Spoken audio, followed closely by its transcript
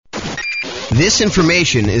This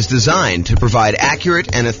information is designed to provide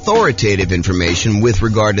accurate and authoritative information with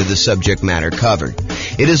regard to the subject matter covered.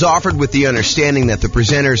 It is offered with the understanding that the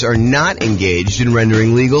presenters are not engaged in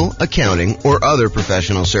rendering legal, accounting, or other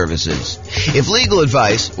professional services. If legal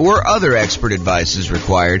advice or other expert advice is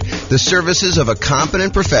required, the services of a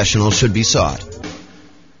competent professional should be sought.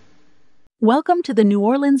 Welcome to the New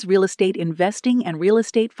Orleans Real Estate Investing and Real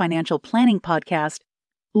Estate Financial Planning Podcast.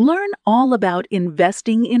 Learn all about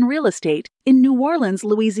investing in real estate in New Orleans,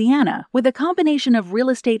 Louisiana, with a combination of real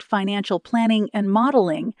estate financial planning and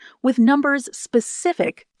modeling with numbers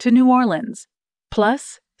specific to New Orleans.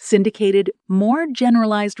 Plus, syndicated, more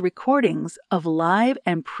generalized recordings of live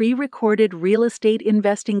and pre-recorded real estate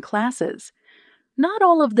investing classes, not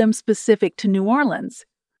all of them specific to New Orleans.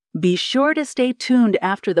 Be sure to stay tuned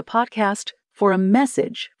after the podcast for a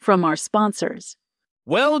message from our sponsors.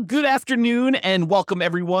 Well, good afternoon and welcome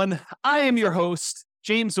everyone. I am your host,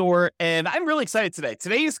 James Orr, and I'm really excited today.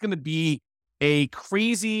 Today is going to be a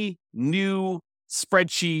crazy new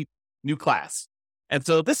spreadsheet, new class. And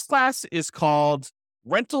so this class is called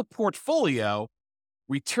Rental Portfolio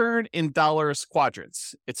Return in Dollars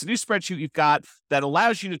Quadrants. It's a new spreadsheet you've got that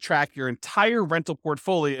allows you to track your entire rental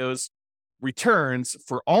portfolio's returns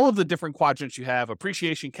for all of the different quadrants you have: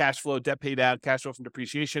 appreciation, cash flow, debt paid out, cash flow from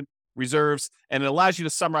depreciation, reserves, and it allows you to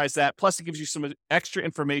summarize that. Plus, it gives you some extra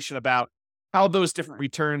information about how those different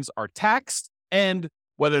returns are taxed and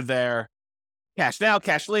whether they're cash now,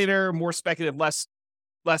 cash later, more speculative, less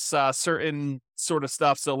certain sort of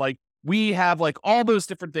stuff. So like we have like all those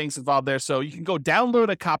different things involved there. So you can go download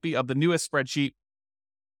a copy of the newest spreadsheet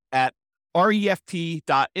at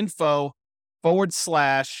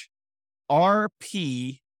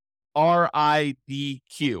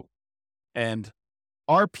refp.info/RPRIDQ. And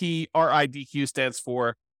RPRIDQ stands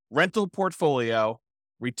for Rental Portfolio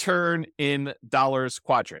Return in Dollars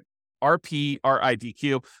Quadrant.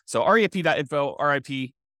 RPRIDQ. So refp.info,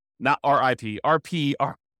 RPRIDQ.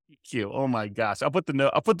 Oh my gosh. I'll put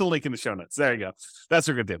the link in the show notes. There you go. That's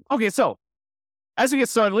what we're gonna do. Okay, so as we get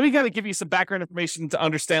started, let me kind of give you some background information to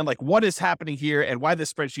understand like what is happening here and why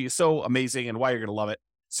this spreadsheet is so amazing and why you're gonna love it.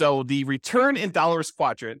 So the Return in Dollars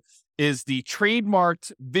Quadrant is the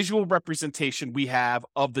trademarked visual representation we have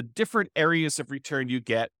of the different areas of return you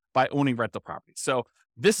get by owning rental property. So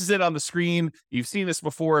this is it on the screen. You've seen this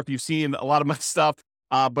before if you've seen a lot of my stuff,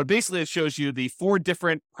 but basically it shows you the 4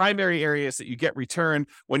 different primary areas that you get return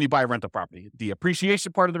when you buy a rental property. The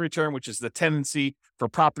appreciation part of the return, which is the tendency for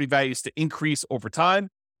property values to increase over time.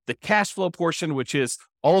 The cash flow portion, which is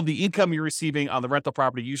all of the income you're receiving on the rental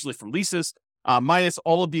property, usually from leases, minus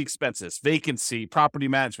all of the expenses: vacancy, property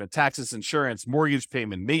management, taxes, insurance, mortgage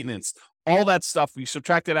payment, maintenance, all that stuff. We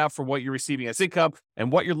subtract it out from what you're receiving as income,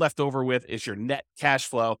 and what you're left over with is your net cash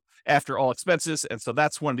flow after all expenses. And so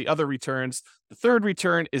that's one of the other returns. The third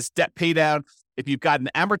return is debt pay down. If you've got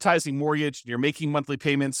an amortizing mortgage and you're making monthly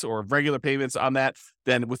payments or regular payments on that,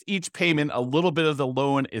 then with each payment, a little bit of the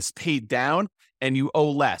loan is paid down and you owe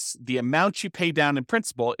less. The amount you pay down in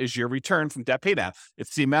principal is your return from debt pay down.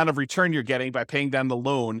 It's the amount of return you're getting by paying down the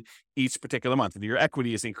loan each particular month, and your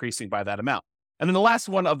equity is increasing by that amount. And then the last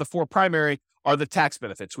one of the 4 primary are the tax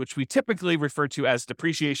benefits, which we typically refer to as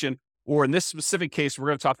depreciation, or in this specific case, we're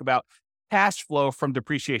going to talk about cash flow from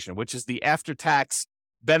depreciation, which is the after-tax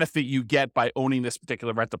benefit you get by owning this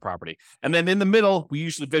particular rental property. And then in the middle, we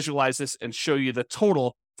usually visualize this and show you the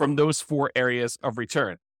total from those 4 areas of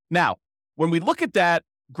return. Now, when we look at that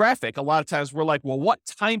graphic, a lot of times we're like, well, what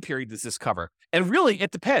time period does this cover? And really, it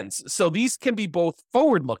depends. So these can be both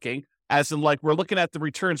forward-looking, as in like we're looking at the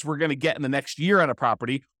returns we're going to get in the next year on a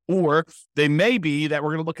property, or they may be that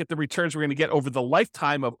we're going to look at the returns we're going to get over the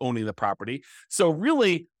lifetime of owning the property. So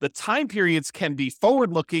really, the time periods can be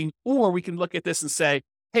forward-looking, or we can look at this and say,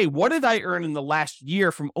 hey, what did I earn in the last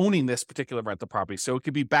year from owning this particular rental property? So it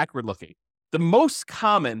could be backward-looking. The most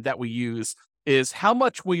common that we use is how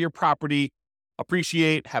much will your property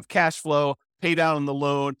appreciate, have cash flow, pay down on the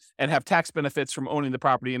loan, and have tax benefits from owning the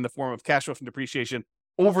property in the form of cash flow from depreciation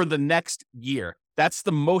over the next year. That's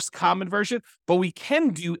the most common version, but we can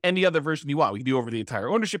do any other version you want. We can do over the entire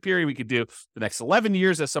ownership period. We could do the next 11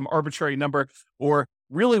 years as some arbitrary number, or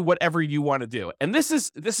really whatever you want to do. And this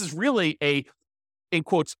is really a, in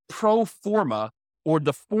quotes, pro forma, or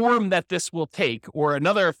the form that this will take, or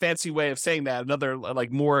another fancy way of saying that, another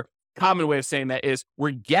like more common way of saying that is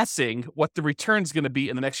we're guessing what the return is going to be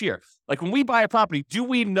in the next year. Like when we buy a property, do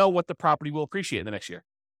we know what the property will appreciate in the next year?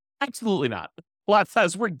 Absolutely not. A lot of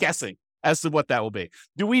times we're guessing as to what that will be.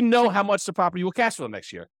 Do we know how much the property will cash flow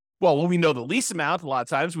next year? Well, when we know the lease amount, a lot of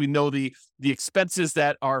times we know the expenses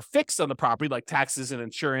that are fixed on the property, like taxes and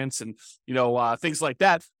insurance and, things like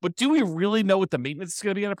that. But do we really know what the maintenance is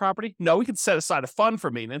going to be on a property? No, we can set aside a fund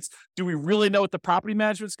for maintenance. Do we really know what the property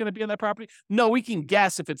management is going to be on that property? No, we can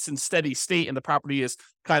guess if it's in steady state and the property is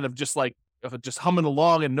kind of just humming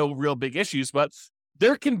along and no real big issues. But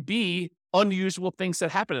there can be unusual things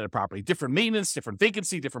that happen in a property, different maintenance, different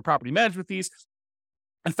vacancy, different property management fees.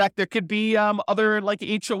 In fact, there could be other like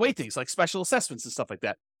HOA things, like special assessments and stuff like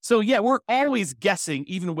that. So yeah, we're always guessing,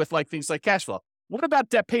 even with like things like cash flow. What about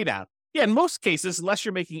debt pay down? Yeah, in most cases, unless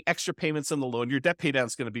you're making extra payments on the loan, your debt pay down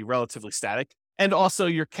is going to be relatively static. And also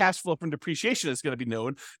your cash flow from depreciation is going to be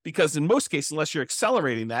known because in most cases, unless you're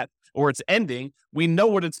accelerating that or it's ending, we know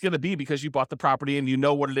what it's going to be because you bought the property and you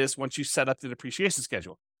know what it is once you set up the depreciation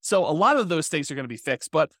schedule. So a lot of those things are going to be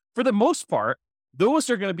fixed, but for the most part, those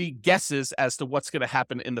are going to be guesses as to what's going to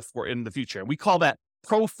happen in the future. And we call that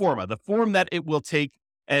pro forma, the form that it will take.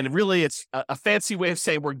 And really, it's a fancy way of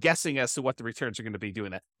saying we're guessing as to what the returns are going to be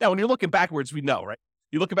doing that. Now, when you're looking backwards, we know, right?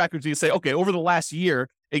 You look backwards and you say, okay, over the last year,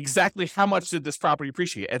 exactly how much did this property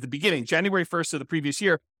appreciate? At the beginning, January 1st of the previous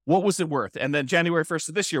year, what was it worth? And then January 1st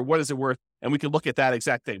of this year, what is it worth? And we can look at that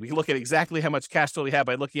exact thing. We can look at exactly how much cash flow we have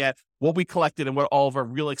by looking at what we collected and what all of our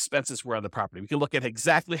real expenses were on the property. We can look at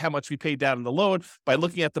exactly how much we paid down in the loan by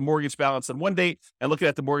looking at the mortgage balance on one date and looking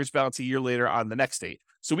at the mortgage balance a year later on the next date.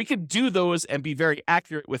 So we can do those and be very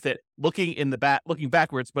accurate with it, looking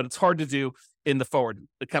backwards, but it's hard to do in the forward,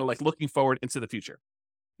 kind of like looking forward into the future.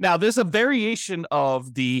 Now, there's a variation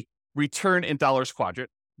of the return in dollars quadrant.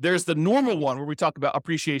 There's the normal one where we talk about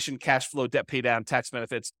appreciation, cash flow, debt pay down, tax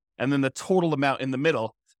benefits, and then the total amount in the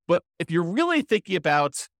middle. But if you're really thinking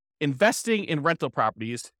about investing in rental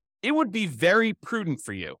properties, it would be very prudent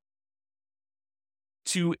for you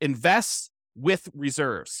to invest with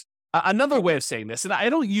reserves. Another way of saying this, and I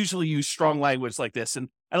don't usually use strong language like this, and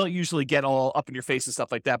I don't usually get all up in your face and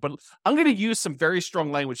stuff like that, but I'm going to use some very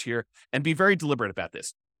strong language here and be very deliberate about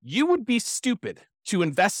this. You would be stupid to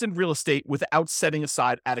invest in real estate without setting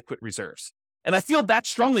aside adequate reserves. And I feel that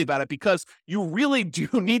strongly about it because you really do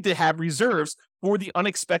need to have reserves for the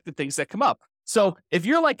unexpected things that come up. So if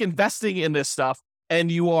you're like investing in this stuff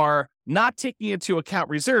and you are not taking into account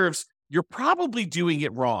reserves, you're probably doing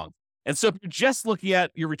it wrong. And so if you're just looking at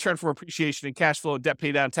your return from appreciation and cash flow, debt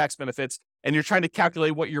pay down, tax benefits, and you're trying to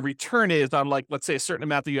calculate what your return is on, like, let's say a certain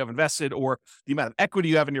amount that you have invested or the amount of equity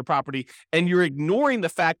you have in your property, and you're ignoring the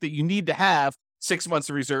fact that you need to have 6 months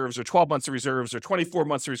of reserves or 12 months of reserves or 24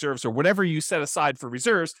 months of reserves or whatever you set aside for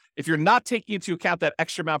reserves, if you're not taking into account that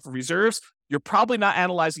extra amount for reserves, you're probably not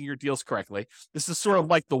analyzing your deals correctly. This is sort of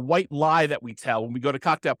like the white lie that we tell when we go to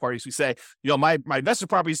cocktail parties. We say, my investment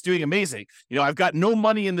property is doing amazing. I've got no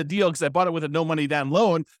money in the deal because I bought it with a no money down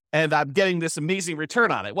loan and I'm getting this amazing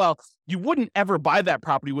return on it. Well, you wouldn't ever buy that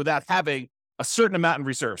property without having a certain amount in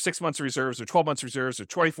reserve, 6 months of reserves or 12 months of reserves or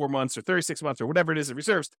 24 months or 36 months or whatever it is in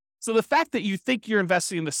reserves. So the fact that you think you're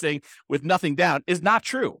investing in this thing with nothing down is not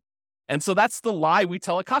true. And so that's the lie we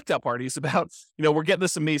tell at cocktail parties about, we're getting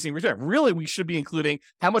this amazing return. Really, we should be including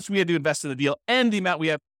how much we had to invest in the deal and the amount we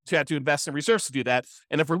have to invest in reserves to do that.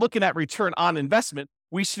 And if we're looking at return on investment,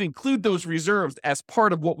 we should include those reserves as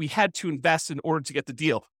part of what we had to invest in order to get the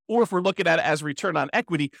deal. Or if we're looking at it as return on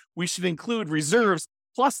equity, we should include reserves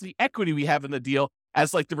plus the equity we have in the deal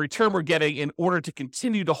as like the return we're getting in order to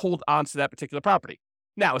continue to hold on to that particular property.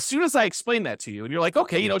 Now, as soon as I explain that to you and you're like,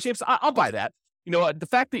 okay, James, I'll buy that. The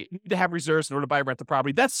fact that you need to have reserves in order to buy or rent the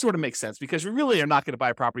property, that sort of makes sense because we really are not going to buy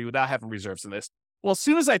a property without having reserves in this. Well, as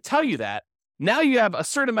soon as I tell you that, now you have a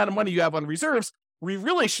certain amount of money you have on reserves. We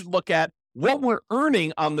really should look at what we're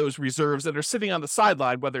earning on those reserves that are sitting on the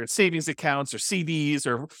sideline, whether it's savings accounts or CDs,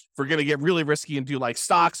 or if we're going to get really risky and do like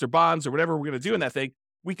stocks or bonds or whatever we're going to do in that thing.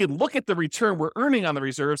 We can look at the return we're earning on the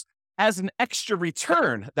reserves as an extra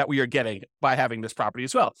return that we are getting by having this property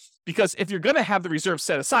as well. Because if you're going to have the reserves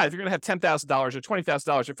set aside, if you're going to have $10,000 or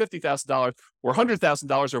 $20,000 or $50,000 or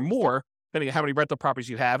 $100,000 or more, depending on how many rental properties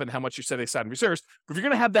you have and how much you're setting aside in reserves, but if you're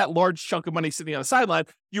going to have that large chunk of money sitting on the sideline,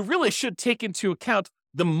 you really should take into account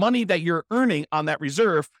the money that you're earning on that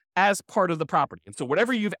reserve as part of the property. And so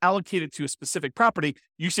whatever you've allocated to a specific property,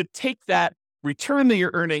 you should take that return that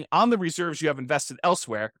you're earning on the reserves you have invested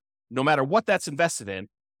elsewhere, no matter what that's invested in,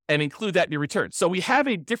 and include that in your return. So we have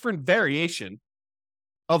a different variation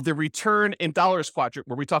of the return in dollars quadrant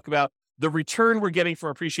where we talk about the return we're getting from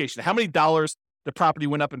appreciation, how many dollars the property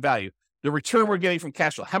went up in value, the return we're getting from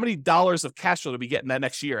cash flow, how many dollars of cash flow do we get in that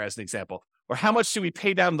next year as an example, or how much do we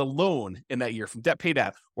pay down the loan in that year from debt pay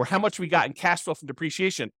down, or how much we got in cash flow from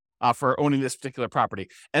depreciation. for owning this particular property.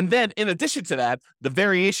 And then in addition to that, the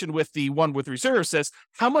variation with the one with reserves says,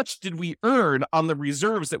 how much did we earn on the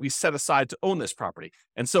reserves that we set aside to own this property?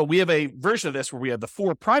 And so we have a version of this where we have the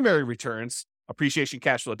 4 primary returns: appreciation,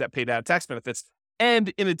 cash flow, debt paid down, tax benefits.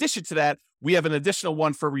 And in addition to that, we have an additional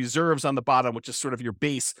one for reserves on the bottom, which is sort of your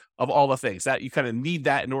base of all the things that you kind of need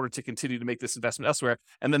that in order to continue to make this investment elsewhere.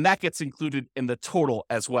 And then that gets included in the total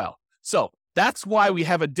as well. So that's why we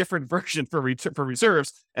have a different version for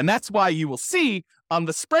reserves. And that's why you will see on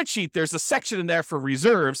the spreadsheet, there's a section in there for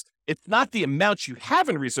reserves. It's not the amount you have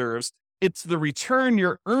in reserves. It's the return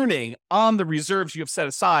you're earning on the reserves you have set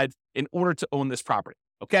aside in order to own this property.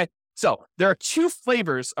 Okay. So there are 2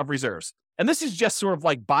 flavors of reserves. And this is just sort of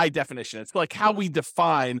like by definition. It's like how we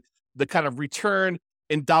define the kind of return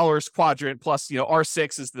in dollars quadrant plus,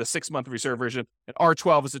 R6 is the 6-month reserve version and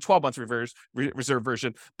R12 is the 12-month reserve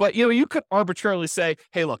version. But, you could arbitrarily say,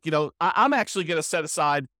 hey, look, I'm actually going to set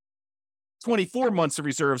aside 24 months of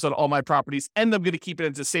reserves on all my properties, and I'm going to keep it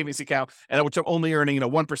into a savings account, and which I'm only earning, 1%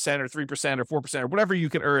 or 3% or 4% or whatever you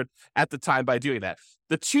can earn at the time by doing that.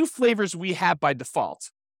 The 2 flavors we have by default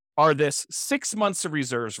are this 6 months of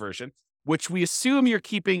reserves version, which we assume you're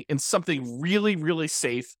keeping in something really, really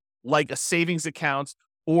safe, like a savings account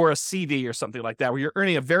or a CD or something like that, where you're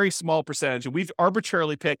earning a very small percentage. And we've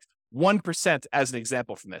arbitrarily picked 1% as an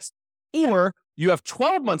example from this. Or you have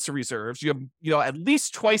 12 months of reserves. You have, at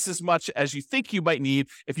least twice as much as you think you might need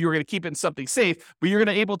if you were going to keep it in something safe, but you're going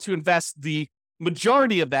to be able to invest the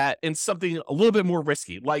majority of that in something a little bit more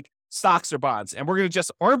risky, like stocks or bonds. And we're going to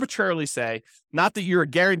just arbitrarily say, not that you're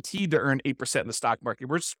guaranteed to earn 8% in the stock market.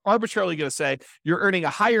 We're just arbitrarily going to say you're earning a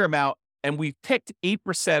higher amount. And we picked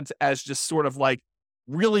 8% as just sort of like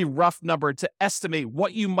really rough number to estimate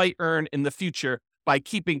what you might earn in the future by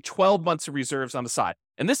keeping 12 months of reserves on the side.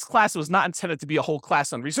 And this class was not intended to be a whole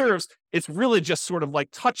class on reserves. It's really just sort of like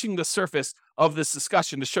touching the surface of this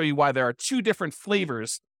discussion to show you why there are 2 different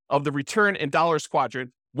flavors of the return in dollars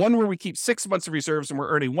quadrant. One where we keep 6 months of reserves and we're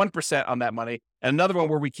earning 1% on that money, and another one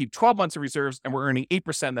where we keep 12 months of reserves and we're earning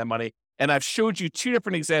 8% on that money. And I've showed you 2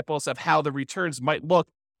 different examples of how the returns might look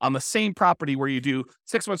on the same property where you do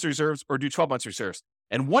 6 months of reserves or do 12 months of reserves.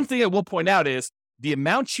 And one thing I will point out is the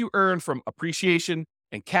amount you earn from appreciation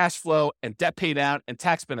and cash flow and debt pay down and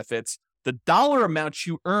tax benefits, the dollar amount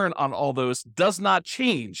you earn on all those does not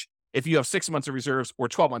change if you have 6 months of reserves or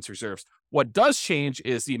 12 months of reserves. What does change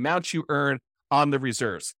is the amount you earn on the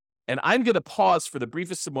reserves. And I'm going to pause for the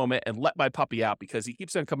briefest moment and let my puppy out because he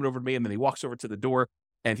keeps on coming over to me and then he walks over to the door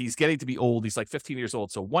and he's getting to be old. He's like 15 years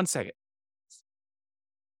old. So 1 second.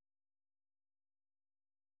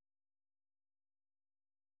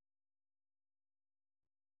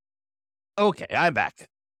 Okay, I'm back.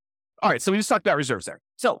 All right, so we just talked about reserves there.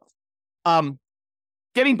 So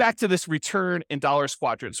getting back to this return in dollars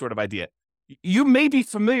quadrant sort of idea, you may be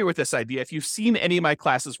familiar with this idea if you've seen any of my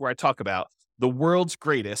classes where I talk about the world's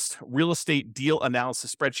greatest real estate deal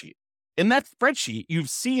analysis spreadsheet. In that spreadsheet, you've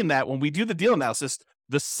seen that when we do the deal analysis,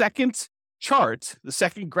 the second chart, the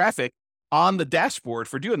second graphic on the dashboard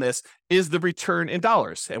for doing this is the return in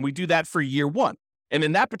dollars. And we do that for year 1. And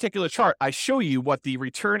in that particular chart, I show you what the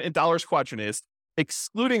return in dollars quadrant is,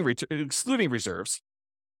 excluding reserves.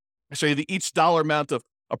 I show you each dollar amount of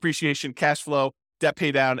appreciation, cash flow, debt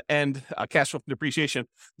pay down, and cash flow from depreciation.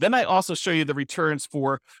 Then I also show you the returns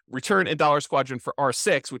for return in dollars quadrant for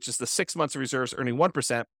R6, which is the 6 months of reserves earning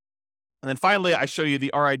 1%. And then finally, I show you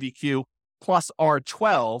the RIDQ plus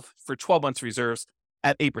R12 for 12 months reserves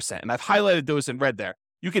at 8%. And I've highlighted those in red there.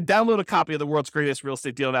 You can download a copy of the world's greatest real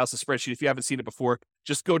estate deal analysis spreadsheet. If you haven't seen it before,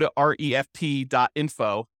 just go to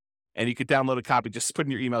refp.info and you can download a copy. Just put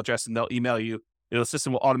in your email address and they'll email you. The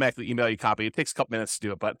system will automatically email you a copy. It takes a couple minutes to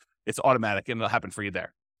do it, but it's automatic and it'll happen for you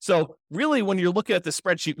there. So really, when you're looking at the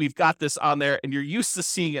spreadsheet, we've got this on there and you're used to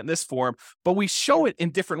seeing it in this form, but we show it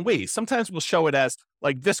in different ways. Sometimes we'll show it as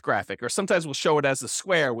like this graphic, or sometimes we'll show it as a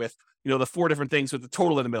square with, the 4 different things with the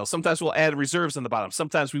total in the middle. Sometimes we'll add reserves on the bottom.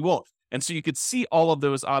 Sometimes we won't. And so you could see all of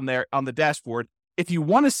those on there on the dashboard. If you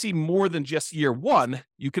want to see more than just year 1,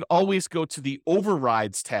 you can always go to the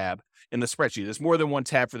overrides tab in the spreadsheet. There's more than one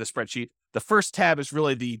tab for the spreadsheet. The first tab is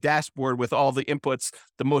really the dashboard with all the inputs,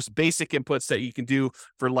 the most basic inputs that you can do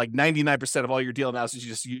for like 99% of all your deal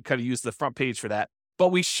analysis. You kind of use the front page for that. But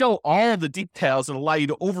we show all the details and allow you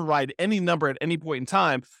to override any number at any point in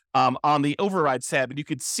time on the overrides tab. And you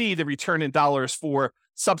could see the return in dollars for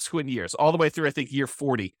subsequent years, all the way through, I think, year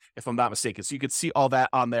 40, if I'm not mistaken. So you could see all that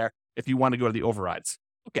on there if you want to go to the overrides.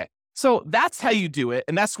 Okay, so that's how you do it.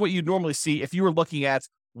 And that's what you normally see if you were looking at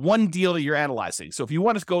one deal that you're analyzing. So if you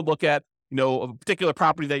want to go look at a particular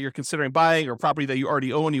property that you're considering buying or a property that you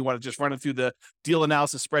already own, you want to just run it through the deal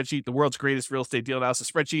analysis spreadsheet, the world's greatest real estate deal analysis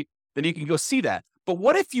spreadsheet, then you can go see that. But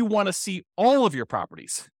what if you want to see all of your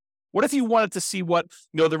properties? What if you wanted to see what,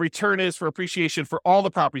 the return is for appreciation for all the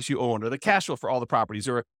properties you own, or the cash flow for all the properties,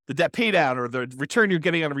 or the debt pay down, or the return you're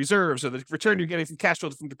getting on the reserves, or the return you're getting from cash flow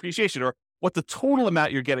from depreciation, or what the total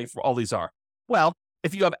amount you're getting for all these are? Well,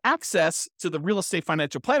 if you have access to the real estate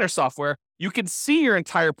financial planner software, you can see your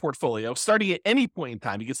entire portfolio starting at any point in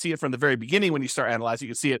time. You can see it from the very beginning when you start analyzing.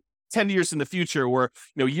 You can see it 10 years in the future, or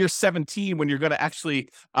year 17 when you're going to actually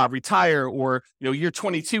retire, or year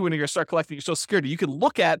 22 when you're going to start collecting your Social Security. You can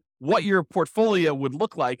look at what your portfolio would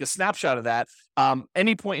look like, a snapshot of that,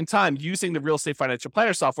 any point in time using the real estate financial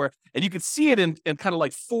planner software, and you can see it in kind of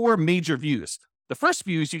like 4 major views. The first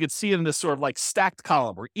view is you can see it in this sort of like stacked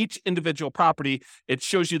column where each individual property, it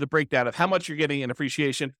shows you the breakdown of how much you're getting in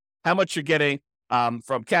appreciation, how much you're getting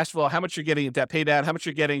from cash flow, how much you're getting in debt pay down, how much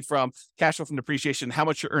you're getting from cash flow from depreciation, how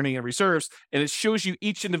much you're earning in reserves. And it shows you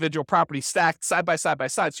each individual property stacked side by side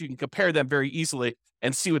so you can compare them very easily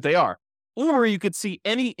and see what they are. Or you could see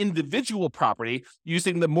any individual property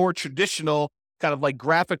using the more traditional kind of like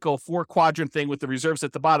graphical 4-quadrant thing with the reserves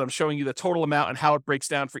at the bottom, showing you the total amount and how it breaks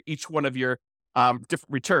down for each one of your different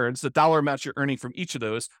returns, the dollar amounts you're earning from each of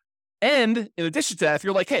those. And in addition to that, if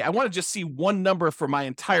you're like, hey, I want to just see one number for my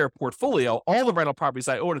entire portfolio, all the rental properties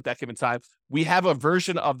I own at that given time, we have a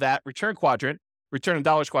version of that return in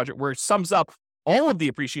dollars quadrant, where it sums up all of the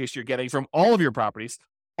appreciation you're getting from all of your properties,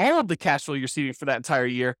 all of the cash flow you're receiving for that entire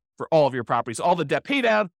year for all of your properties, all the debt pay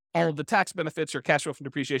down, all of the tax benefits or cash flow from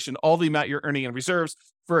depreciation, all the amount you're earning in reserves,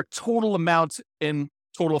 for a total amount in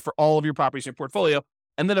total for all of your properties in your portfolio.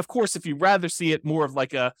 And then, of course, if you'd rather see it more of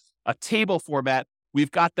like a table format,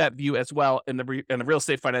 we've got that view as well in the real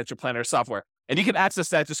estate financial planner software. And you can access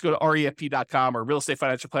that. Just go to refp.com or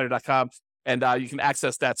realestatefinancialplanner.com, and you can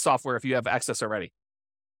access that software if you have access already.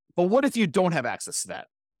 But what if you don't have access to that?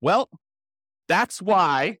 Well, that's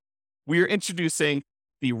why we are introducing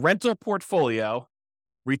the rental portfolio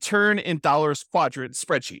return in dollars quadrant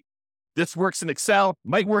spreadsheet. This works in Excel,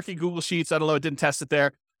 might work in Google Sheets. I don't know. I didn't test it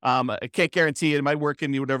there. I can't guarantee it might work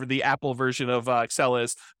in whatever the Apple version of Excel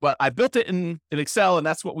is, but I built it in Excel, and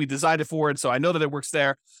that's what we designed it for. And so I know that it works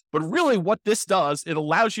there. But really what this does, it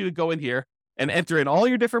allows you to go in here and enter in all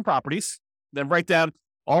your different properties, then write down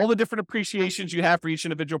all the different appreciations you have for each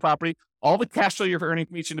individual property, all the cash flow you're earning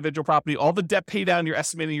from each individual property, all the debt pay down you're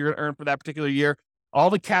estimating you're going to earn for that particular year, all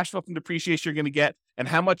the cash flow from depreciation you're going to get, and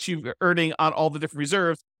how much you're earning on all the different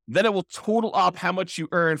reserves. Then it will total up how much you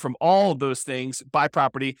earn from all of those things by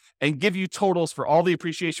property and give you totals for all the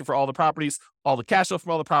appreciation for all the properties, all the cash flow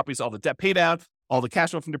from all the properties, all the debt pay down, all the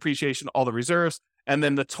cash flow from depreciation, all the reserves, and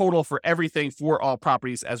then the total for everything for all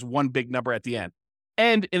properties as one big number at the end.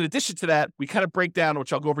 And in addition to that, we kind of break down,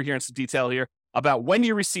 which I'll go over here in some detail here, about when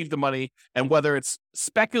you receive the money and whether it's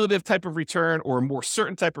speculative type of return or a more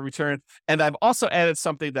certain type of return. And I've also added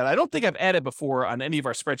something that I don't think I've added before on any of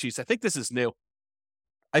our spreadsheets. I think this is new.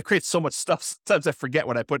 I create so much stuff, sometimes I forget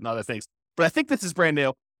what I put in other things. But I think this is brand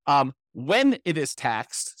new. When it is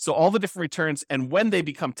taxed, so all the different returns and when they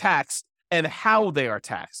become taxed and how they are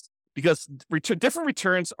taxed. Because different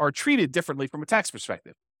returns are treated differently from a tax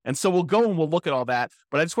perspective. And so we'll go and we'll look at all that.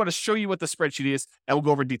 But I just want to show you what the spreadsheet is, and we'll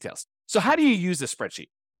go over details. So how do you use this spreadsheet?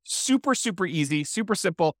 Super, super easy, super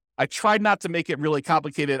simple. I tried not to make it really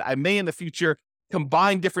complicated. I may in the future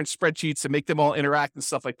combine different spreadsheets and make them all interact and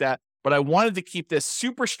stuff like that. But I wanted to keep this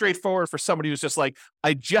super straightforward for somebody who's just like,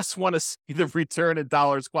 I just want to see the return in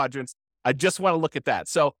dollars quadrants. I just want to look at that.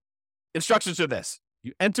 So instructions are this.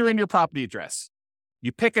 You enter in your property address.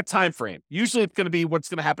 You pick a time frame. Usually it's going to be what's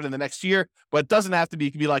going to happen in the next year, but it doesn't have to be.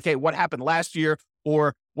 It can be like, hey, what happened last year,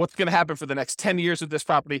 or what's going to happen for the next 10 years with this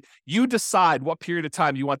property. You decide what period of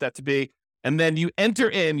time you want that to be, and then you enter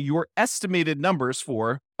in your estimated numbers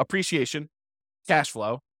for appreciation, cash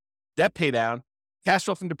flow, debt pay down, cash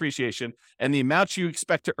flow from depreciation, and the amount you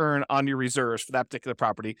expect to earn on your reserves for that particular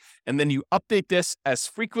property. And then you update this as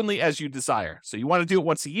frequently as you desire. So you want to do it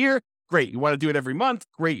once a year? Great. You want to do it every month?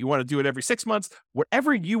 Great. You want to do it every 6 months?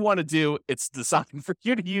 Whatever you want to do, it's designed for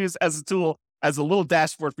you to use as a tool, as a little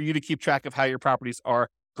dashboard for you to keep track of how your properties are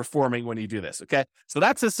performing when you do this. Okay. So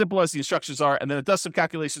that's as simple as the instructions are. And then it does some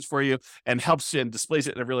calculations for you and helps you and displays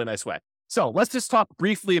it in a really nice way. So let's just talk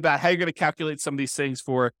briefly about how you're going to calculate some of these things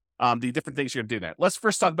for the different things you're going to do there. Let's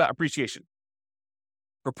first talk about appreciation.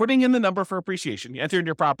 For putting in the number for appreciation, you enter in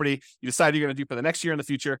your property, you decide you're going to do for the next year in the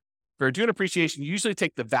future. For doing appreciation, you usually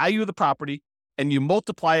take the value of the property and you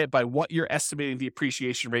multiply it by what you're estimating the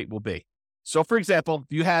appreciation rate will be. So for example,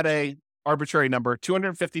 if you had a arbitrary number,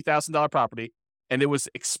 $250,000 property, and it was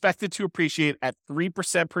expected to appreciate at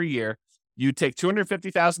 3% per year, you take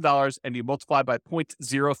 $250,000 and you multiply by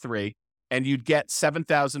 0.03, and you'd get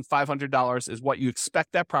 $7,500 is what you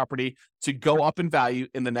expect that property to go up in value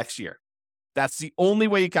in the next year. That's the only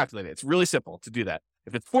way you calculate it. It's really simple to do that.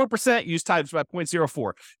 If it's 4%, you use times by 0.04. If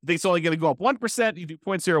you think it's only going to go up 1%, you do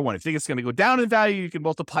 0.01. If you think it's going to go down in value, you can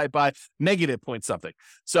multiply it by negative point something.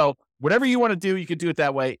 So whatever you want to do, you can do it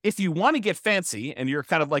that way. If you want to get fancy and you're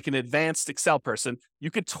kind of like an advanced Excel person, you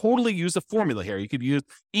could totally use a formula here. You could use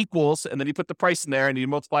equals, and then you put the price in there and you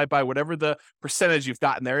multiply it by whatever the percentage you've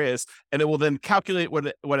gotten there is, and it will then calculate what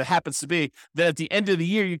it happens to be. Then at the end of the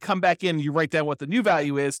year, you come back in and you write down what the new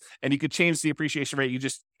value is, and you could change the appreciation rate. You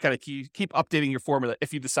just kind of keep updating your formula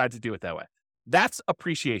if you decide to do it that way. That's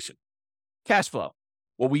appreciation. Cash flow.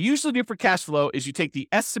 What we usually do for cash flow is you take the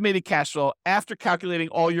estimated cash flow after calculating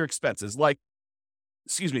all your expenses, like,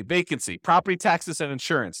 vacancy, property taxes and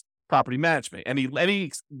insurance, property management,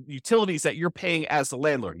 any utilities that you're paying as the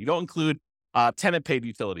landlord. You don't include tenant paid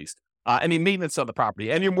utilities, any maintenance on the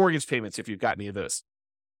property, and your mortgage payments if you've got any of those.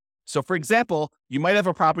 So for example, you might have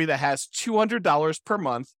a property that has $200 per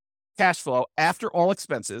month cash flow after all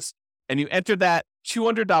expenses, and you enter that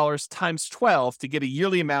 $200 times 12 to get a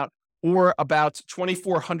yearly amount, or about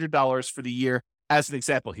 $2,400 for the year as an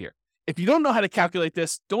example here. If you don't know how to calculate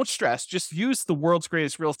this, don't stress. Just use the world's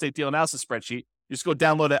greatest real estate deal analysis spreadsheet. Just go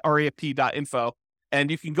download at rap.info, and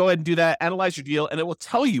you can go ahead and do that, analyze your deal, and it will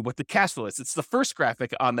tell you what the cash flow is. It's the first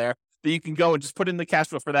graphic on there that you can go and just put in the cash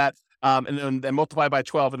flow for that, and then multiply by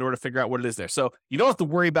 12 in order to figure out what it is there. So you don't have to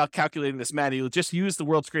worry about calculating this manually. Just use the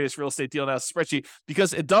world's greatest real estate deal analysis spreadsheet,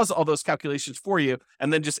 because it does all those calculations for you,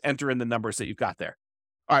 and then just enter in the numbers that you've got there.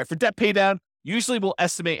 All right, for debt pay down, usually we'll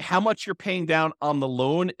estimate how much you're paying down on the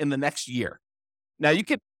loan in the next year. Now, you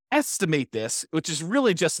can estimate this, which is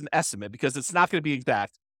really just an estimate because it's not going to be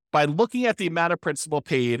exact, by looking at the amount of principal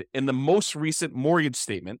paid in the most recent mortgage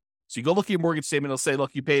statement. So you go look at your mortgage statement, it'll say,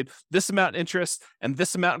 look, you paid this amount in interest and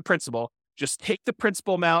this amount in principal. Just take the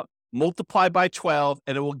principal amount, multiply by 12,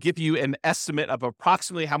 and it will give you an estimate of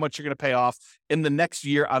approximately how much you're going to pay off in the next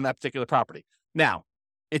year on that particular property. Now,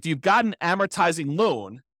 if you've got an amortizing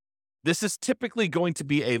loan, this is typically going to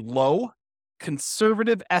be a low,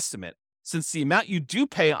 conservative estimate, since the amount you do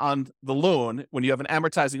pay on the loan when you have an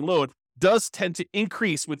amortizing loan does tend to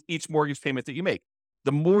increase with each mortgage payment that you make.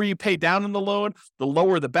 The more you pay down on the loan, the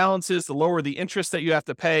lower the balance is, the lower the interest that you have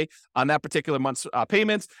to pay on that particular month's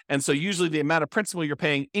payments. And so usually the amount of principal you're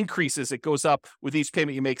paying increases. It goes up with each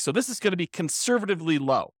payment you make. So this is going to be conservatively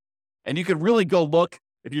low. And you can really go look.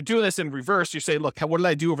 If you're doing this in reverse, you say, look, what did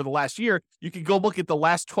I do over the last year? You can go look at the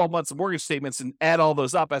last 12 months of mortgage statements and add all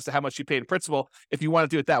those up as to how much you paid in principal if you want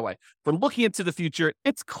to do it that way. For looking into the future,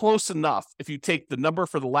 it's close enough if you take the number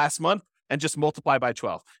for the last month and just multiply by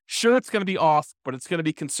 12. Sure, it's going to be off, but it's going to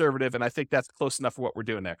be conservative, and I think that's close enough for what we're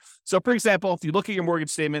doing there. So, for example, if you look at your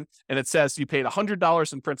mortgage statement and it says you paid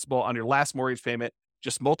 $100 in principal on your last mortgage payment,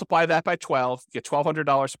 just multiply that by 12, get $1,200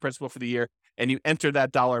 in principal for the year, and you enter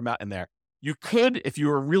that dollar amount in there. You could, if you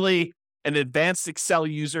were really an advanced Excel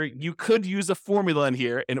user, you could use a formula in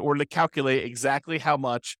here in order to calculate exactly how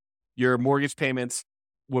much your mortgage payments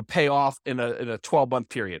would pay off in a 12-month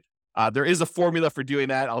period. There is a formula for doing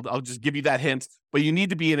that. I'll just give you that hint, but you need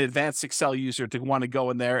to be an advanced Excel user to want to go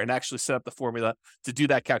in there and actually set up the formula to do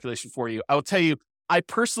that calculation for you. I will tell you, I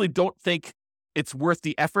personally don't think it's worth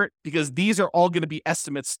the effort because these are all going to be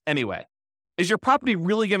estimates anyway. Is your property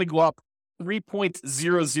really going to go up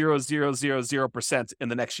 3.00000% in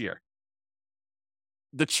the next year?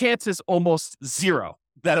 The chance is almost zero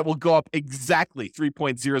that it will go up exactly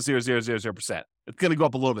 3.00000%. It's going to go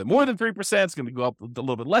up a little bit more than 3%. It's going to go up a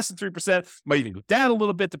little bit less than 3%. Might even go down a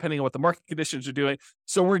little bit depending on what the market conditions are doing.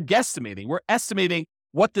 So we're guesstimating. We're estimating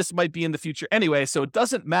what this might be in the future anyway. So it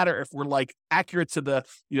doesn't matter if we're like accurate to the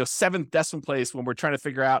seventh decimal place when we're trying to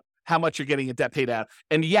figure out how much you're getting in debt pay down.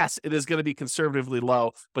 And yes, it is going to be conservatively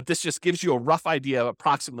low, but this just gives you a rough idea of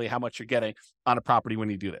approximately how much you're getting on a property when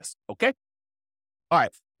you do this. Okay. All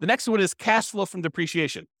right. The next one is cash flow from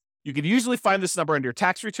depreciation. You can usually find this number on your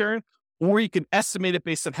tax return, or you can estimate it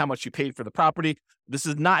based on how much you paid for the property. This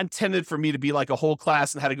is not intended for me to be like a whole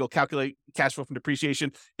class and how to go calculate cash flow from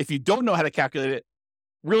depreciation. If you don't know how to calculate it,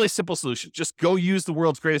 really simple solution. Just go use the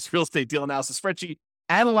world's greatest real estate deal analysis spreadsheet.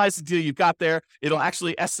 Analyze the deal you've got there. It'll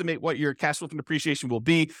actually estimate what your cash flow from depreciation will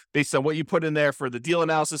be based on what you put in there for the deal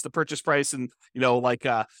analysis, the purchase price, and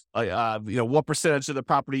what percentage of the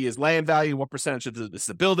property is land value, what percentage of is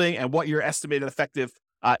the building, and what your estimated effective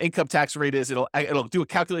income tax rate is. It'll do a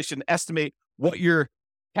calculation to estimate what your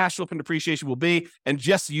cash flow from depreciation will be, and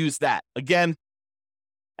just use that. Again,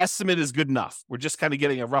 estimate is good enough. We're just kind of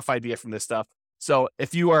getting a rough idea from this stuff. So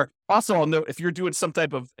if you are also, I'll note, if you're doing some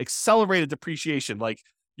type of accelerated depreciation, like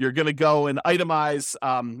you're going to go and itemize,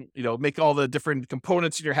 make all the different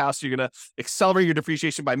components in your house. You're going to accelerate your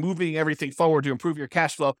depreciation by moving everything forward to improve your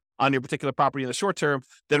cash flow on your particular property in the short term.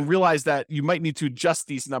 Then realize that you might need to adjust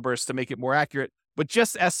these numbers to make it more accurate, but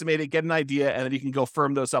just estimate it, get an idea, and then you can go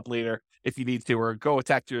firm those up later if you need to, or go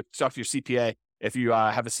talk to your CPA if you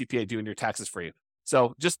have a CPA doing your taxes for you.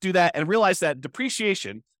 So just do that and realize that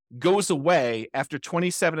depreciation goes away after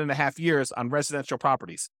 27 and a half years on residential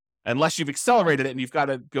properties, unless you've accelerated it and you've got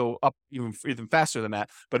to go up even faster than that.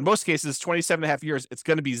 But in most cases, 27 and a half years, it's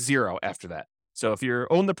going to be zero after that. So if you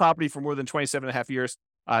own the property for more than 27 and a half years,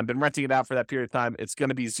 been renting it out for that period of time, it's going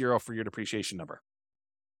to be zero for your depreciation number.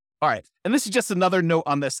 All right. And this is just another note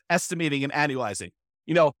on this estimating and annualizing.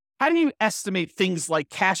 How do you estimate things like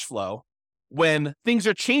cash flow when things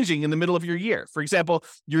are changing in the middle of your year? For example,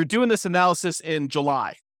 you're doing this analysis in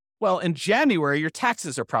July. Well, in January, your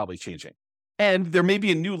taxes are probably changing. And there may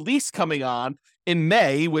be a new lease coming on in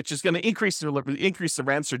May, which is going to increase the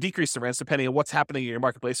rents or decrease the rents, depending on what's happening in your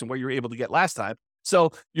marketplace and what you were able to get last time.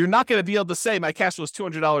 So you're not going to be able to say my cash flow is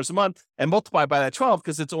 $200 a month and multiply by that 12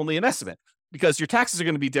 because it's only an estimate. Because your taxes are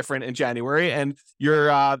going to be different in January, and your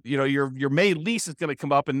May lease is going to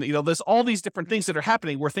come up, and there's all these different things that are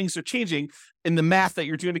happening where things are changing in the math that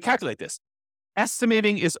you're doing to calculate this.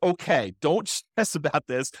 Estimating is okay. Don't stress about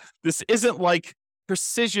this. This isn't like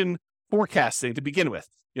precision forecasting to begin with.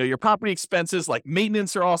 Your property expenses like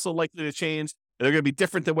maintenance are also likely to change. They're going to be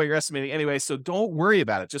different than what you're estimating anyway. So don't worry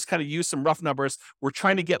about it. Just kind of use some rough numbers. We're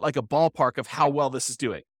trying to get like a ballpark of how well this is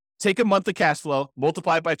doing. Take a month of cash flow,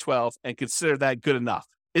 multiply it by 12, and consider that good enough.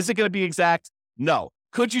 Is it going to be exact? No.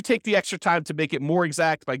 Could you take the extra time to make it more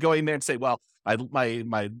exact by going there and say, well,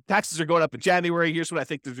 my taxes are going up in January. Here's what I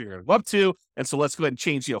think they're going to go up to. And so let's go ahead and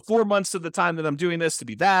change, 4 months of the time that I'm doing this to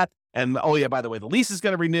be that. And oh yeah, by the way, the lease is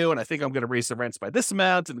going to renew, and I think I'm going to raise the rents by this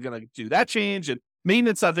amount and going to do that change. And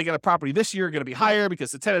maintenance, I think on a property this year are going to be higher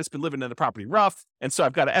because the tenant's been living in the property rough. And so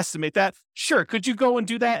I've got to estimate that. Sure. Could you go and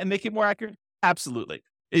do that and make it more accurate? Absolutely.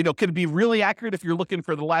 Could it be really accurate if you're looking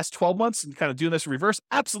for the last 12 months and kind of doing this in reverse?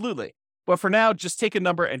 Absolutely. But for now, just take a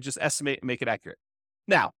number and just estimate and make it accurate.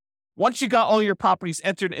 Now, once you got all your properties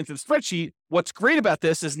entered into the spreadsheet, what's great about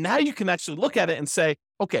this is now you can actually look at it and say,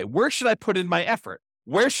 okay, where should I put in my effort?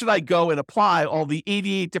 Where should I go and apply all the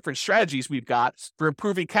 88 different strategies we've got for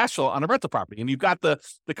improving cash flow on a rental property? And you've got the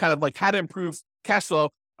kind of like how to improve cash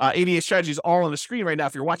flow 88 strategies all on the screen right now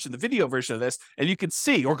if you're watching the video version of this, and you can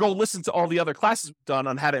see or go listen to all the other classes we've done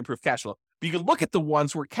on how to improve cash flow. But you can look at the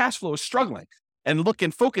ones where cash flow is struggling and look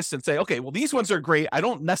and focus and say, okay, well, these ones are great. I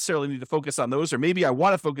don't necessarily need to focus on those, or maybe I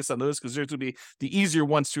want to focus on those because those will be the easier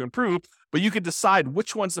ones to improve. But you can decide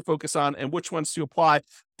which ones to focus on and which ones to apply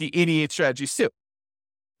the 88 strategies to.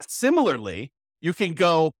 Similarly, you can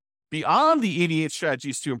go beyond the 88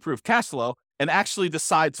 strategies to improve cash flow and actually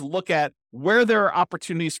decide to look at where there are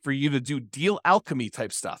opportunities for you to do deal alchemy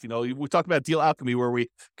type stuff. We talk about deal alchemy where we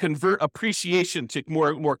convert appreciation to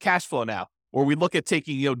more cash flow now, or we look at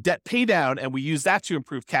taking, debt pay down and we use that to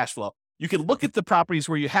improve cash flow. You can look at the properties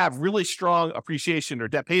where you have really strong appreciation or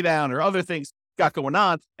debt pay down or other things got going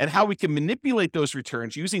on and how we can manipulate those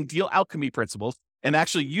returns using deal alchemy principles and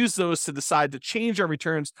actually use those to decide to change our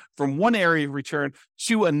returns from one area of return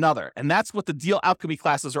to another. And that's what the deal alchemy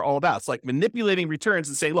classes are all about. It's like manipulating returns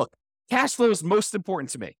and say, look, cash flow is most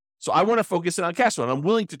important to me. So I want to focus in on cash flow. And I'm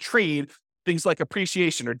willing to trade things like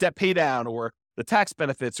appreciation or debt pay down or the tax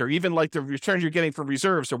benefits or even like the return you're getting from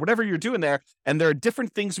reserves or whatever you're doing there. And there are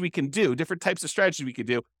different things we can do, different types of strategies we can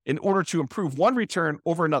do in order to improve one return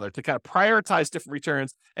over another, to kind of prioritize different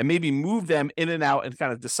returns and maybe move them in and out and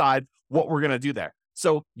kind of decide what we're going to do there.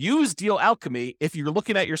 So use deal alchemy if you're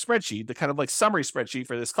looking at your spreadsheet, the kind of like summary spreadsheet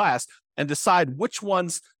for this class, and decide which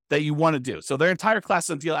ones that you want to do. So their entire class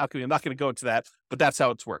on deal alchemy, I'm not going to go into that, but that's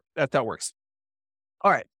how it's worked. That works.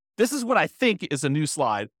 All right. This is what I think is a new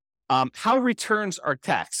slide. How returns are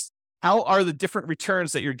taxed. How are the different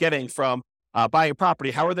returns that you're getting from buying a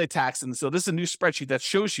property? How are they taxed? And so this is a new spreadsheet that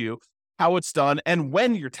shows you how it's done and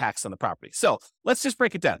when you're taxed on the property. So let's just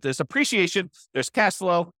break it down. There's appreciation, there's cash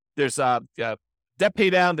flow, there's debt pay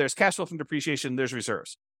down, there's cash flow from depreciation, there's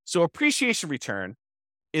reserves. So appreciation return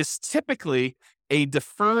is typically a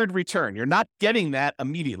deferred return. You're not getting that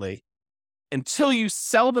immediately until you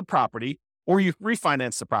sell the property or you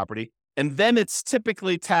refinance the property, and then it's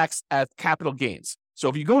typically taxed as capital gains. So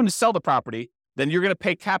if you go in to sell the property, then you're going to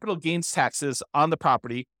pay capital gains taxes on the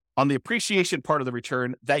property on the appreciation part of the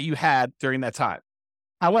return that you had during that time.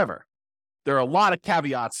 However, there are a lot of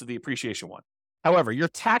caveats to the appreciation one. However, you're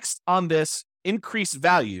taxed on this increased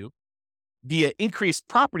value via increased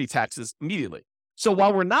property taxes immediately. So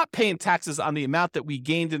while we're not paying taxes on the amount that we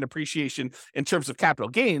gained in appreciation in terms of capital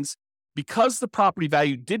gains, because the property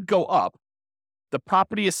value did go up, the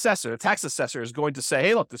property assessor, the tax assessor, is going to say,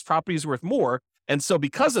 hey, look, this property is worth more. And so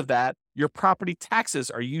because of that, your property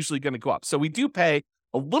taxes are usually going to go up. So we do pay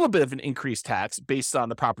a little bit of an increased tax based on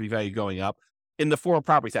the property value going up in the form of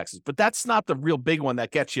property taxes. But that's not the real big one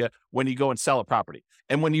that gets you when you go and sell a property.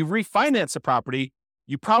 And when you refinance a property,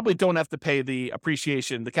 you probably don't have to pay the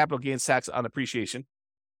appreciation, the capital gains tax on appreciation.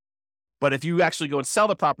 But if you actually go and sell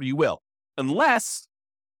the property, you will, unless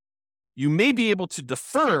you may be able to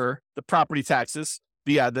defer the property taxes,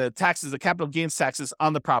 the taxes, the capital gains taxes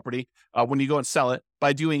on the property when you go and sell it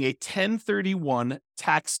by doing a 1031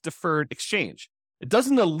 tax deferred exchange. It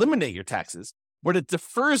doesn't eliminate your taxes, but it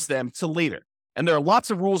defers them to later. And there are lots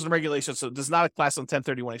of rules and regulations, so it does not apply on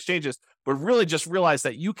 1031 exchanges, but really just realize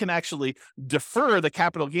that you can actually defer the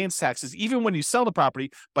capital gains taxes even when you sell the property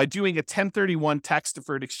by doing a 1031 tax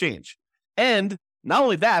deferred exchange. And not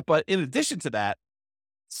only that, but in addition to that,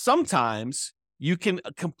 sometimes you can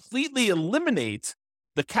completely eliminate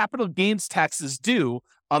the capital gains taxes due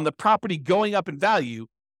on the property going up in value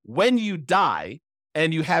when you die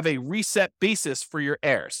and you have a reset basis for your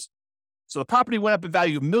heirs. So the property went up in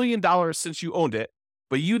value $1 million since you owned it,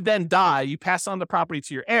 but you then die, you pass on the property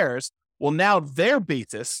to your heirs. Well, now their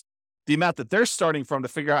basis, the amount that they're starting from to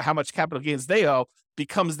figure out how much capital gains they owe,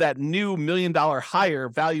 becomes that new $1 million higher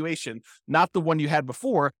valuation, not the one you had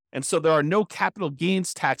before. And so there are no capital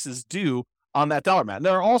gains taxes due on that dollar amount. And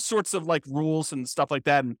there are all sorts of like rules and stuff like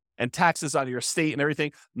that and taxes on your estate and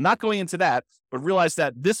everything. I'm not going into that, but realize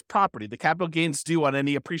that this property, the capital gains due on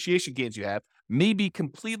any appreciation gains you have, may be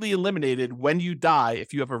completely eliminated when you die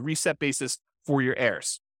if you have a reset basis for your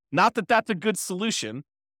heirs. Not that that's a good solution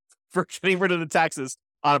for getting rid of the taxes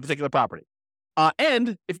on a particular property.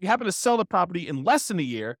 And if you happen to sell the property in less than a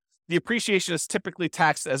year, the appreciation is typically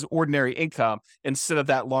taxed as ordinary income instead of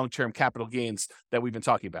that long-term capital gains that we've been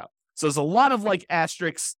talking about. So there's a lot of like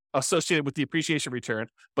asterisks associated with the appreciation return,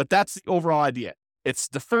 but that's the overall idea. It's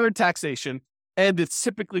deferred taxation, and it's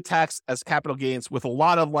typically taxed as capital gains with a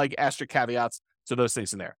lot of like asterisk caveats to those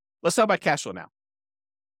things in there. Let's talk about cash flow now.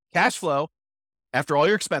 Cash flow, after all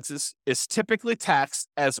your expenses, is typically taxed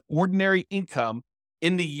as ordinary income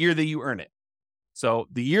in the year that you earn it. So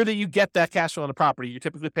the year that you get that cash flow on the property, you're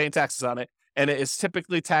typically paying taxes on it, and it is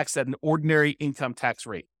typically taxed at an ordinary income tax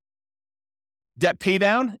rate. Debt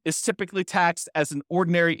paydown is typically taxed as an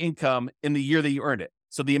ordinary income in the year that you earned it.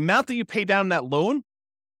 So the amount that you pay down that loan,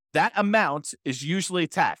 that amount is usually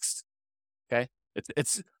taxed. Okay.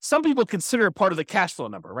 It's some people consider it part of the cash flow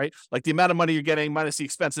number, right? Like the amount of money you're getting minus the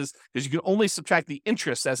expenses, because you can only subtract the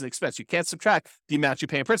interest as an expense. You can't subtract the amount you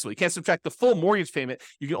pay in principal. You can't subtract the full mortgage payment.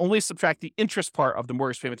 You can only subtract the interest part of the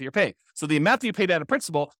mortgage payment that you're paying. So the amount that you pay down in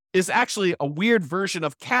principal is actually a weird version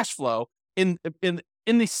of cash flow in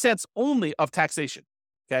the sense only of taxation.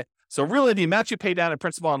 Okay. So really the amount you pay down in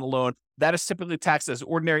principal on the loan, that is typically taxed as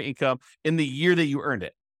ordinary income in the year that you earned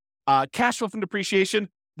it. Cash flow from depreciation,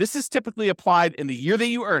 this is typically applied in the year that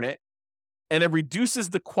you earn it, and it reduces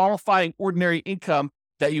the qualifying ordinary income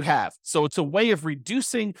that you have. So it's a way of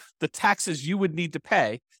reducing the taxes you would need to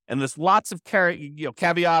pay. And there's lots of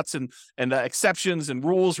caveats and exceptions and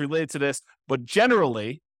rules related to this. But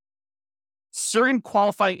generally, certain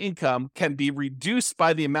qualifying income can be reduced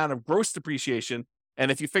by the amount of gross depreciation. And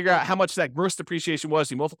if you figure out how much that gross depreciation was,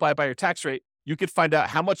 you multiply it by your tax rate, you could find out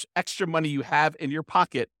how much extra money you have in your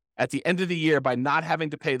pocket at the end of the year by not having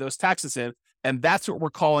to pay those taxes in. And that's what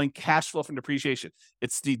we're calling cash flow from depreciation.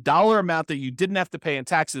 It's the dollar amount that you didn't have to pay in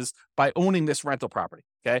taxes by owning this rental property.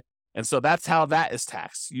 Okay. And so that's how that is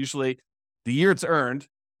taxed. Usually the year it's earned,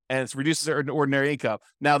 and it's reduces ordinary income.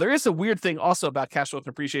 Now, there is a weird thing also about cash flow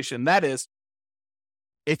from depreciation. And that is,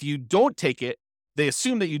 if you don't take it, they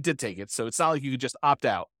assume that you did take it. So it's not like you could just opt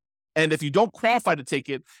out. And if you don't qualify to take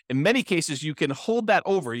it, in many cases, you can hold that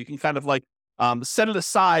over. You can kind of like set it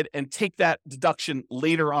aside and take that deduction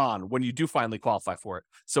later on when you do finally qualify for it.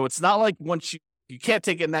 So it's not like once you can't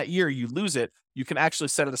take it in that year, you lose it. You can actually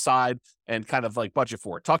set it aside and kind of like budget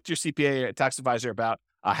for it. Talk to your CPA or tax advisor about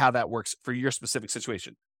how that works for your specific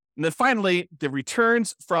situation. And then finally, the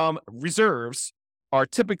returns from reserves are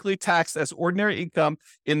typically taxed as ordinary income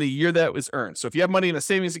in the year that it was earned. So if you have money in a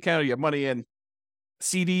savings account, or you have money in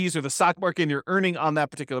CDs or the stock market, and you're earning on that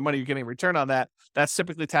particular money, you're getting a return on that, that's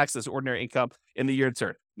typically taxed as ordinary income in the year it's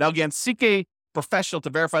earned. Now, again, seek a professional to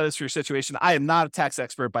verify this for your situation. I am not a tax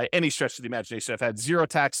expert by any stretch of the imagination. I've had zero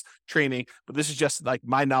tax training, but this is just like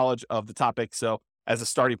my knowledge of the topic. So as a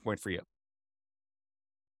starting point for you.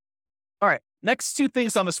 All right. Next two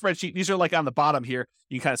things on the spreadsheet. These are like on the bottom here.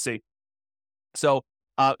 You can kind of see. So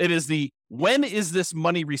it is the when is this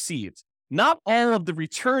money received? Not all of the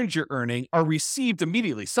returns you're earning are received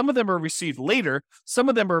immediately. Some of them are received later. Some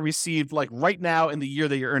of them are received like right now in the year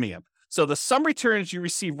that you're earning them. So the some returns you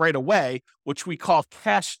receive right away, which we call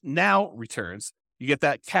cash now returns, you get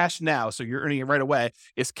that cash now, so you're earning it right away,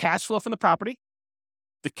 is cash flow from the property.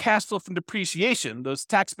 The cash flow from depreciation, those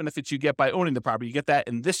tax benefits you get by owning the property, you get that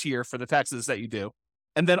in this year for the taxes that you do.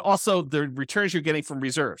 And then also the returns you're getting from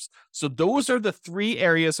reserves. So those are the three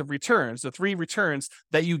areas of returns, the three returns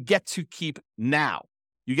that you get to keep now.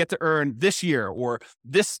 You get to earn this year or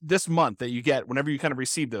this month that you get whenever you kind of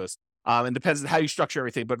receive those. And depends on how you structure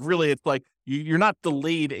everything, but really it's like you're not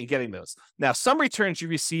delayed in getting those. Now, some returns you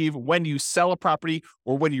receive when you sell a property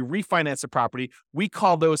or when you refinance a property, we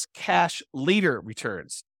call those cash later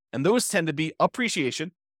returns. And those tend to be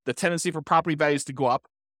appreciation, the tendency for property values to go up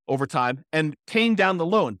over time, and paying down the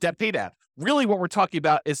loan, debt pay down. Really what we're talking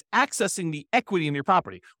about is accessing the equity in your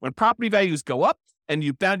property. When property values go up and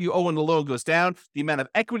you owe and the loan goes down, the amount of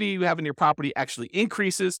equity you have in your property actually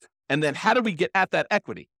increases. And then how do we get at that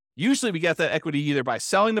equity? Usually we get that equity either by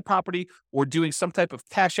selling the property or doing some type of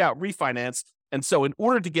cash out refinance. And so in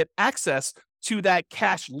order to get access to that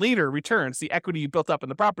cash later returns, the equity you built up in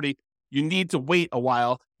the property, you need to wait a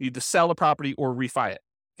while. You need to sell the property or refi it.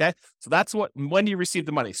 Okay. So that's when you receive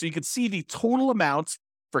the money. So you can see the total amount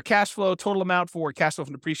for cash flow, total amount for cash flow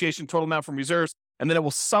from depreciation, total amount from reserves, and then it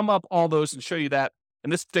will sum up all those and show you that in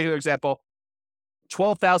this particular example,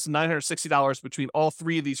 $12,960 between all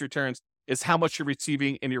three of these returns is how much you're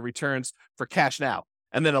receiving in your returns for cash now.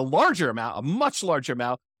 And then a much larger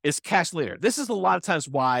amount is cash later. This is a lot of times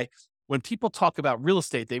why when people talk about real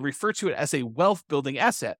estate, they refer to it as a wealth building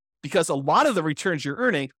asset because a lot of the returns you're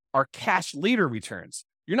earning are cash later returns.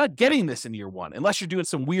 You're not getting this in year one unless you're doing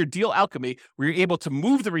some weird deal alchemy where you're able to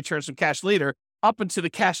move the returns from cash later up into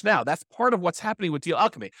the cash now. That's part of what's happening with deal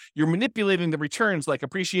alchemy. You're manipulating the returns like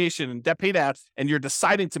appreciation and debt paid out, and you're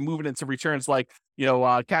deciding to move it into returns like,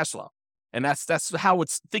 cash flow. And that's how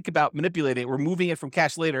it's think about manipulating it. We're moving it from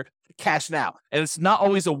cash later to cash now. And it's not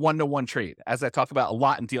always a one-to-one trade, as I talk about a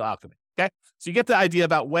lot in deal alchemy. Okay. So you get the idea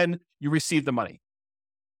about when you receive the money.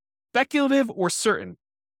 Speculative or certain.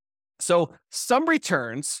 So some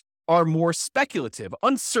returns are more speculative,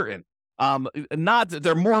 uncertain.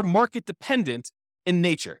 They're more market dependent in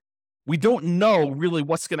nature. We don't know really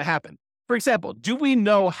what's going to happen. For example, do we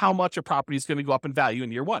know how much a property is going to go up in value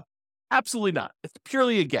in year one? Absolutely not. It's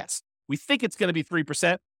purely a guess. We think it's going to be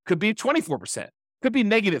 3%, could be 24%, could be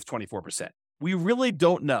negative 24%. We really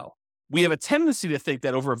don't know. We have a tendency to think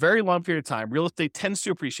that over a very long period of time, real estate tends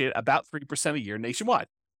to appreciate about 3% a year nationwide.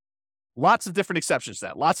 Lots of different exceptions to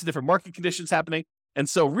that, lots of different market conditions happening. And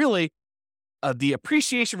so really, the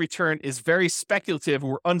appreciation return is very speculative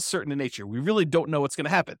or uncertain in nature. We really don't know what's going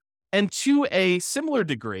to happen. And to a similar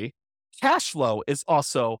degree, cash flow is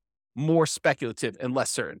also more speculative and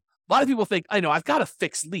less certain. A lot of people think, I've got a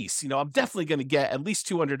fixed lease. I'm definitely going to get at least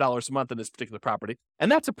 $200 a month on this particular property.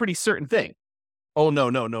 And that's a pretty certain thing. Oh, no.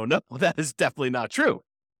 That is definitely not true.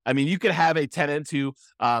 I mean, you could have a tenant who,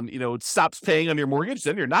 stops paying on your mortgage,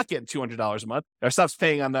 then you're not getting $200 a month, or stops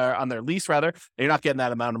paying on their lease rather, and you're not getting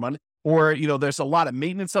that amount of money. Or, there's a lot of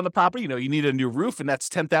maintenance on the property. You need a new roof and that's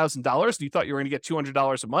 $10,000. And you thought you were going to get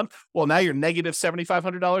 $200 a month. Well, now you're negative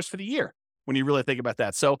 $7,500 for the year when you really think about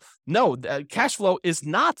that. So no, cash flow is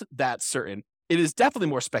not that certain. It is definitely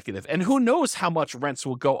more speculative. And who knows how much rents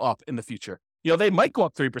will go up in the future. They might go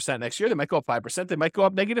up 3% next year. They might go up 5%. They might go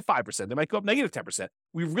up negative 5%. They might go up negative 10%.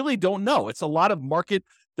 We really don't know. It's a lot of market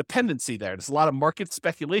dependency there. There's a lot of market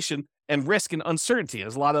speculation and risk and uncertainty.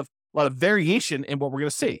 There's a lot of variation in what we're going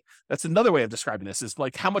to see. That's another way of describing this is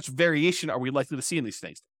like how much variation are we likely to see in these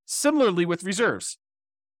things? Similarly with reserves.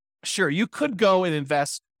 Sure, you could go and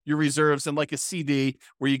invest your reserves in like a CD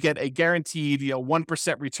where you get a guaranteed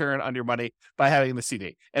 1% return on your money by having the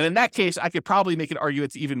CD. And in that case, I could probably make an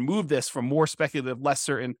argument to even move this from more speculative, less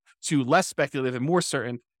certain to less speculative and more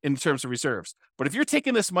certain in terms of reserves. But if you're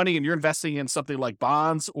taking this money and you're investing in something like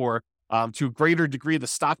bonds or to a greater degree the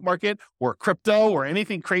stock market or crypto or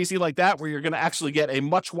anything crazy like that, where you're going to actually get a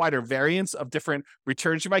much wider variance of different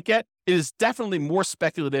returns you might get, it is definitely more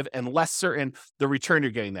speculative and less certain the return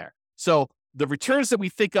you're getting there. So the returns that we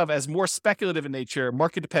think of as more speculative in nature,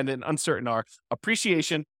 market dependent and uncertain are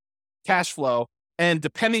appreciation, cash flow, and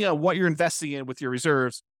depending on what you're investing in with your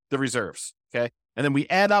reserves, the reserves. Okay. And then we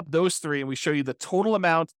add up those three and we show you the total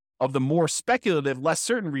amount of the more speculative, less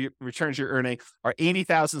certain returns you're earning are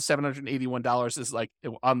 $80,781 is like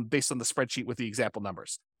based on the spreadsheet with the example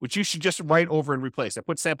numbers, which you should just write over and replace. I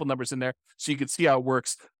put sample numbers in there so you can see how it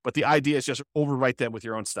works, but the idea is just overwrite them with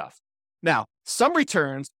your own stuff. Now, some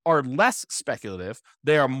returns are less speculative,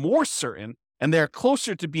 they are more certain, and they're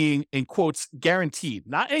closer to being, in quotes, guaranteed.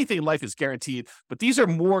 Not anything in life is guaranteed, but these are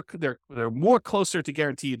they're more closer to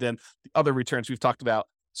guaranteed than the other returns we've talked about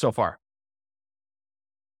so far.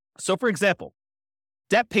 So, for example,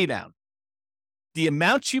 debt paydown. The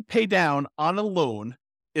amount you pay down on a loan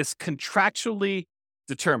is contractually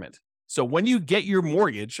determined. So when you get your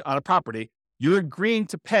mortgage on a property, you're agreeing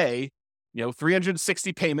to pay,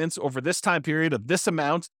 360 payments over this time period of this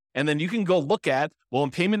amount. And then you can go look at, well,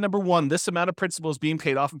 in payment number 1, this amount of principal is being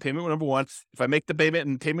paid off in payment number 1. If I make the payment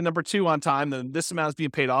in payment number 2 on time, then this amount is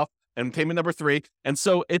being paid off and payment number 3. And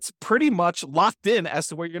so it's pretty much locked in as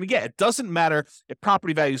to what you're going to get. It doesn't matter if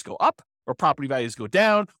property values go up or property values go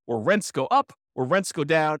down or rents go up or rents go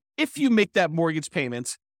down. If you make that mortgage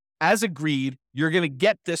payment as agreed, you're going to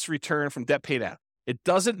get this return from debt paydown. It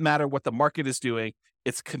doesn't matter what the market is doing.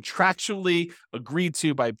 It's contractually agreed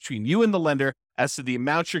to between you and the lender as to the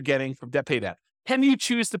amount you're getting from debt paydown. Can you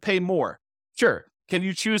choose to pay more? Sure. Can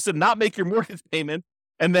you choose to not make your mortgage payment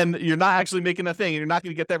and then you're not actually making a thing and you're not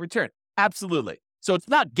going to get that return? Absolutely. So it's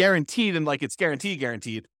not guaranteed and like it's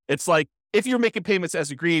guaranteed. It's like if you're making payments as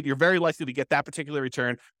agreed, you're very likely to get that particular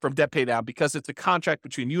return from debt paydown because it's a contract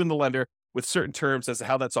between you and the lender with certain terms as to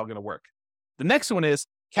how that's all going to work. The next one is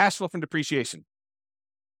cash flow from depreciation.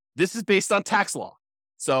 This is based on tax law.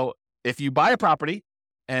 So if you buy a property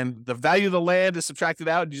and the value of the land is subtracted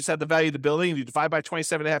out, and you just have the value of the building and you divide by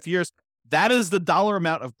 27 and a half years, that is the dollar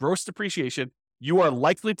amount of gross depreciation you are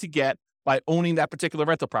likely to get by owning that particular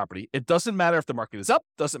rental property. It doesn't matter if the market is up,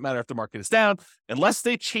 doesn't matter if the market is down, unless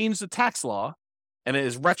they change the tax law and it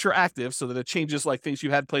is retroactive so that it changes like things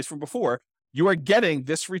you had in place from before, you are getting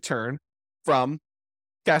this return from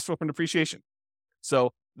cash flow from depreciation.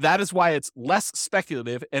 So that is why it's less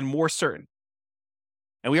speculative and more certain.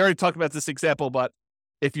 And we already talked about this example, but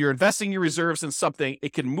if you're investing your reserves in something,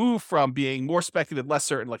 it can move from being more speculative, less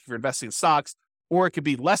certain, like if you're investing in stocks, or it could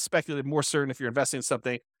be less speculative, more certain if you're investing in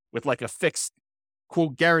something with like a fixed,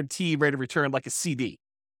 quote, guaranteed rate of return, like a CD.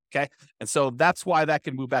 Okay. And so that's why that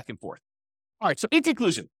can move back and forth. All right. So in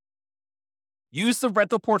conclusion, use the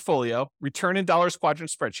rental portfolio return in dollars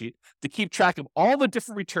quadrant spreadsheet to keep track of all the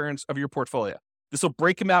different returns of your portfolio. This will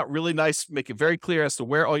break them out really nice, make it very clear as to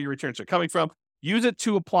where all your returns are coming from. Use it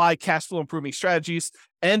to apply cash flow improving strategies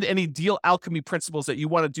and any deal alchemy principles that you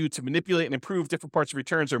want to do to manipulate and improve different parts of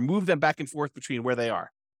returns or move them back and forth between where they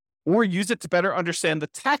are. Or use it to better understand the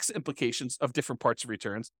tax implications of different parts of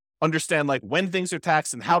returns, understand like when things are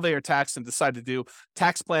taxed and how they are taxed, and decide to do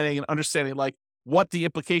tax planning and understanding like what the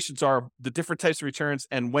implications are, the different types of returns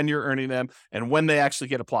and when you're earning them and when they actually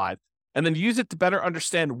get applied. And then use it to better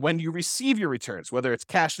understand when you receive your returns, whether it's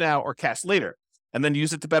cash now or cash later. And then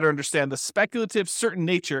use it to better understand the speculative certain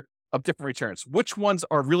nature of different returns. Which ones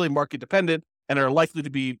are really market dependent and are likely to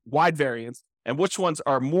be wide variance, and which ones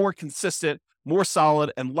are more consistent, more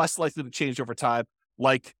solid, and less likely to change over time,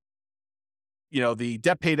 like, the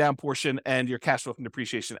debt pay down portion and your cash flow from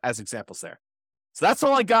depreciation as examples there. So that's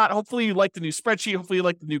all I got. Hopefully you like the new spreadsheet. Hopefully you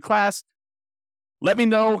like the new class. Let me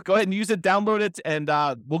know. Go ahead and use it, download it, and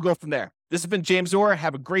we'll go from there. This has been James Orr.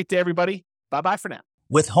 Have a great day, everybody. Bye-bye for now.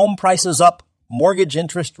 With home prices up, mortgage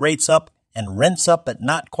interest rates up, and rents up but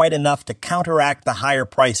not quite enough to counteract the higher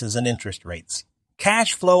prices and interest rates,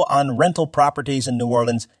 cash flow on rental properties in New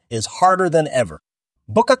Orleans is harder than ever.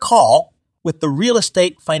 Book a call with the Real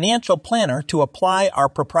Estate Financial Planner to apply our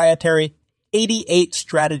proprietary 88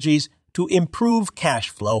 strategies to improve cash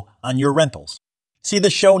flow on your rentals. See the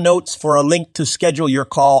show notes for a link to schedule your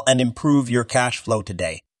call and improve your cash flow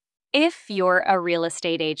today. If you're a real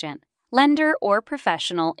estate agent, lender, or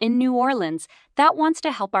professional in New Orleans that wants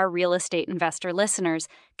to help our real estate investor listeners,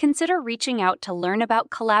 consider reaching out to learn about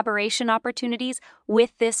collaboration opportunities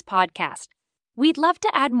with this podcast. We'd love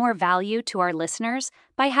to add more value to our listeners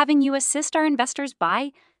by having you assist our investors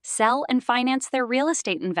buy, sell, and finance their real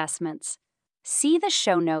estate investments. See the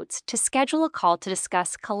show notes to schedule a call to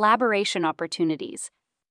discuss collaboration opportunities.